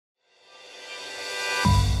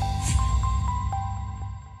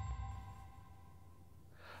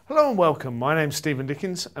Hello and welcome. My name's Stephen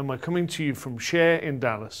Dickens and we're coming to you from Share in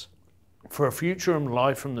Dallas for a Futurum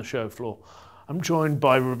live from the show floor. I'm joined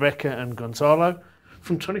by Rebecca and Gonzalo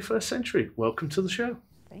from 21st Century. Welcome to the show.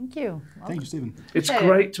 Thank you. Thank you, Stephen. It's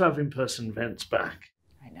great to have in-person events back.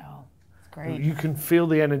 I know. It's great. You can feel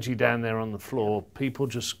the energy down there on the floor. People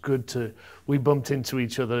just good to... We bumped into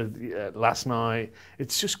each other last night.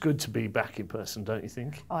 It's just good to be back in person, don't you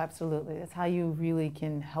think? Oh, absolutely. That's how you really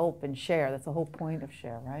can help and share. That's the whole point of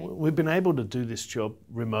Share, right? We've been able to do this job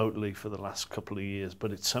remotely for the last couple of years,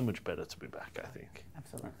 but it's so much better to be back, I think.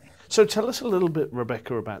 Absolutely. So tell us a little bit,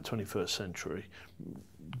 Rebecca, about 21st Century.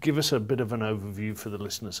 Give us a bit of an overview for the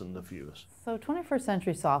listeners and the viewers. So 21st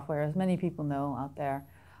Century Software, as many people know out there,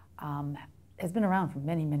 has been around for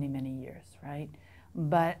many, many, many years, right?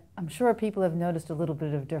 But I'm sure people have noticed a little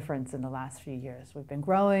bit of difference in the last few years. We've been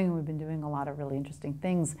growing, we've been doing a lot of really interesting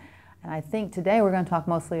things. And I think today we're going to talk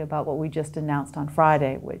mostly about what we just announced on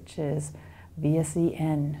Friday, which is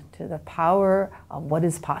VSEn, to the power of what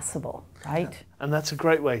is possible, right? And that's a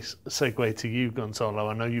great segue to you, Gonzalo.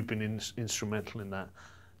 I know you've been instrumental in that.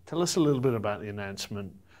 Tell us a little bit about the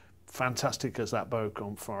announcement. Fantastic as that broke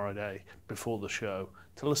on Friday before the show.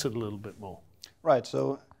 Tell us a little bit more. Right,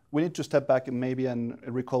 so we need to step back and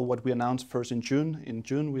recall what we announced first in June. In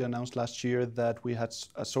June, we announced last year that we had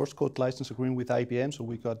a source code license agreement with IBM, so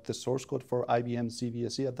we got the source code for IBM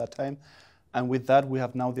VSE at that time. And with that, we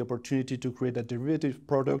have now the opportunity to create a derivative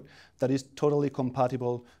product that is totally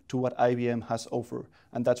compatible to what IBM has offered.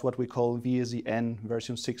 And that's what we call VSEn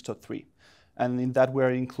version 6.3. And in that,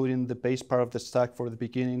 we're including the base part of the stack for the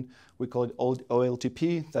beginning. We call it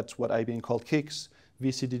OLTP, that's what IBM called KICS.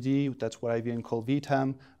 VCDD, that's what IBM called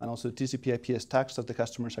VTAM, and also TCP/IP stacks that the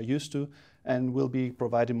customers are used to, and we'll be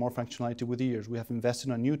providing more functionality with the years. We have invested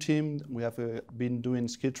in a new team, we have been doing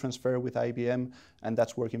skill transfer with IBM, and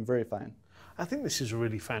that's working very fine. I think this is a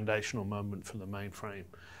really foundational moment for the mainframe.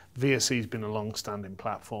 VSE has been a long-standing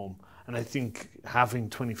platform, and I think having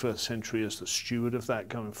 21st Century as the steward of that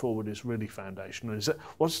going forward is really foundational.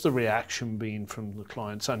 What's the reaction been from the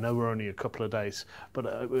clients? I know we're only a couple of days, but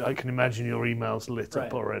I can imagine your emails lit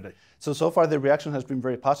up already. So far the reaction has been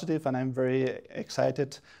very positive, and I'm very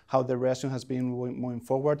excited how the reaction has been moving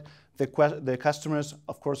forward. The customers,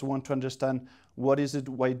 of course, want to understand what is it,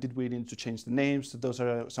 why did we need to change the names? Those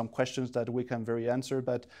are some questions that we can very answer,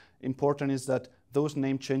 but important is that those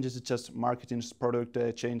name changes is just marketing product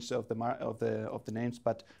change of the names,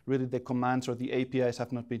 but really the commands or the APIs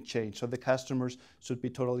have not been changed. So the customers should be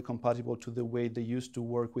totally compatible to the way they used to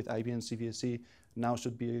work with IBM VSE, now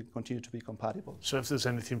should continue to be compatible. So if there's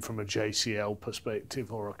anything from a JCL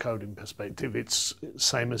perspective or a coding perspective, it's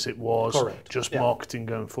same as it was, correct, just marketing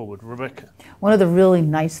going forward. Rebecca? One of the really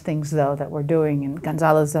nice things, though, that we're doing, and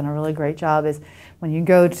Gonzalo's done a really great job, is when you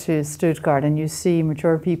go to Stuttgart and you see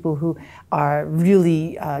mature people who are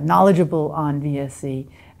really knowledgeable on VSE,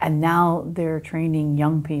 and now they're training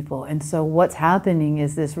young people. And so what's happening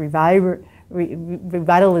is this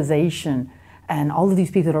revitalization, and all of these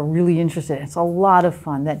people that are really interested. It's a lot of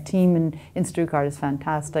fun. That team in Stuttgart is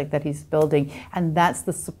fantastic that he's building, and that's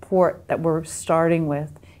the support that we're starting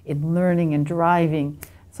with in learning and driving.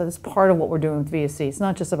 So that's part of what we're doing with VSE. It's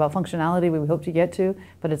not just about functionality we hope to get to,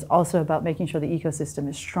 but it's also about making sure the ecosystem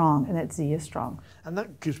is strong and that Z is strong. And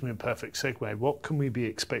that gives me a perfect segue. What can we be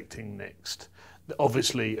expecting next?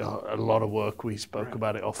 Obviously, a lot of work, we spoke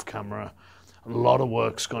about it off camera, a lot of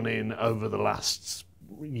work's gone in over the last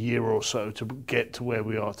year or so to get to where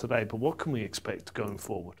we are today, but what can we expect going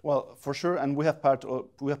forward? Well, for sure, and we have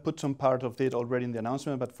put some part of it already in the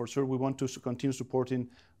announcement, but for sure we want to continue supporting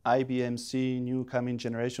IBM C new coming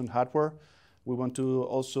generation hardware. We want to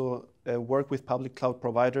also work with public cloud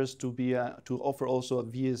providers to offer also a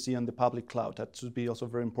VSE on the public cloud. That should be also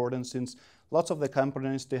very important, since lots of the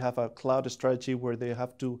companies, they have a cloud strategy where they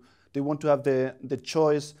want to have the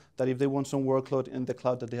choice that if they want some workload in the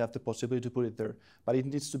cloud, that they have the possibility to put it there. But it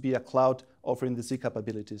needs to be a cloud offering the Z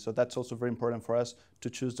capabilities. So that's also very important for us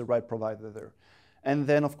to choose the right provider there. And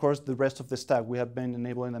then, of course, the rest of the stack. We have been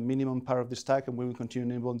enabling a minimum part of the stack, and we will continue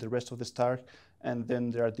enabling the rest of the stack. And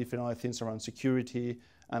then there are different other things around security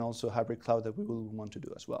and also hybrid cloud that we will want to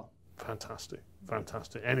do as well. Fantastic,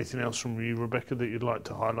 fantastic. Anything else from you, Rebecca, that you'd like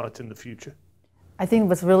to highlight in the future? I think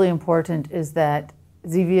what's really important is that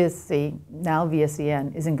ZVSE, now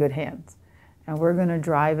VSEn, is in good hands. And we're going to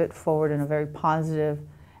drive it forward in a very positive,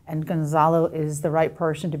 and Gonzalo is the right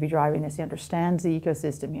person to be driving this. He understands the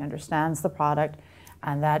ecosystem, he understands the product,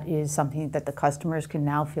 and that is something that the customers can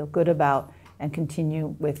now feel good about and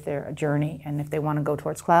continue with their journey. And if they want to go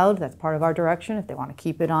towards cloud, that's part of our direction. If they want to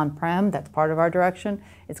keep it on-prem, that's part of our direction.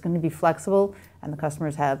 It's going to be flexible, and the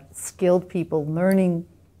customers have skilled people learning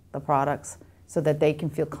the products so that they can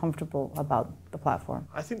feel comfortable about the platform.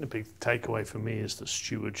 I think the big takeaway for me is the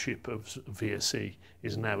stewardship of VSE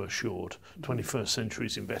is now assured. 21st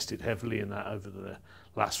Century's invested heavily in that over the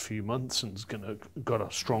last few months and has got a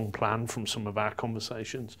strong plan from some of our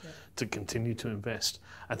conversations to continue to invest.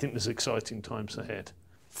 I think there's exciting times ahead.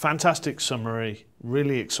 Fantastic summary,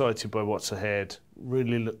 really excited by what's ahead,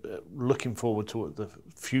 really looking forward to the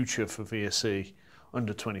future for VSE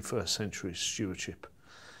under 21st Century stewardship.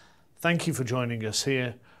 Thank you for joining us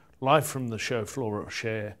here, live from the show floor at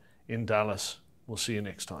Share in Dallas. We'll see you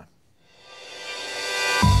next time.